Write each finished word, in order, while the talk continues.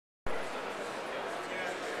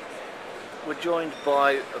we're joined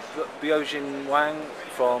by Baojun Wang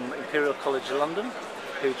from Imperial College London,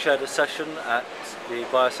 who chaired a session at the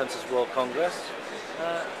Biosensors World Congress.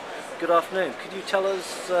 Good afternoon. Could you tell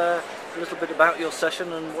us a little bit about your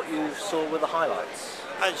session and what you saw were the highlights?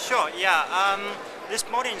 Sure. Yeah. This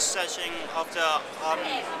morning's session of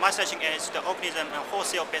my session is the Organism and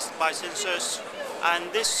wholesale-based biosensors,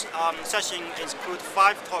 and this session includes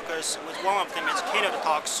 5 talkers, with one of them is keynote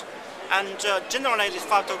talks. And generally, these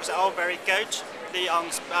 5 talks are all very good. They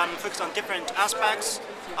focus on different aspects,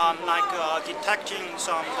 like detecting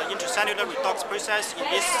some the intracellular redox process in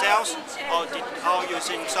these cells, or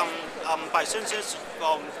using some biosensors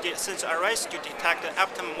from the sensor arrays to detect the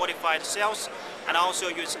epitope modified cells, and also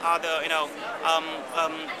use other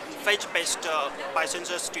phage-based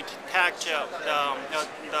biosensors to detect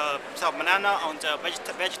the cell banana on the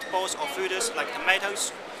vegetables or foods like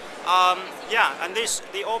tomatoes. Yeah, and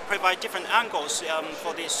they all provide different angles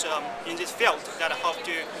for this in this field that help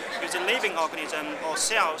to use a living organism or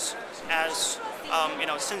cells as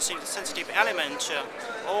sensitive element,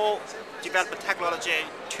 or develop technology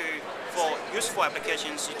for useful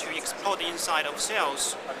applications to explore the inside of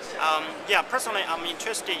cells. Yeah, personally, I'm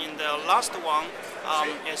interested in the last one.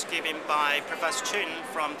 Is given by Professor Chen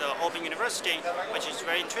from the Open University, which is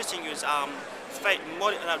very interesting. Use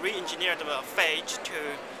re-engineered phage to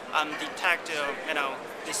detect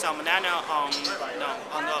the salmonella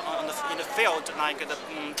in the field, like the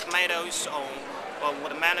tomatoes or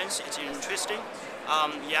watermelons. It's interesting.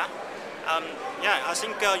 Yeah. Yeah, I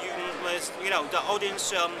think the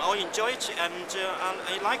audience all enjoy it, and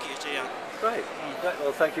I like it. Yeah. Great.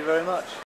 Well, thank you very much.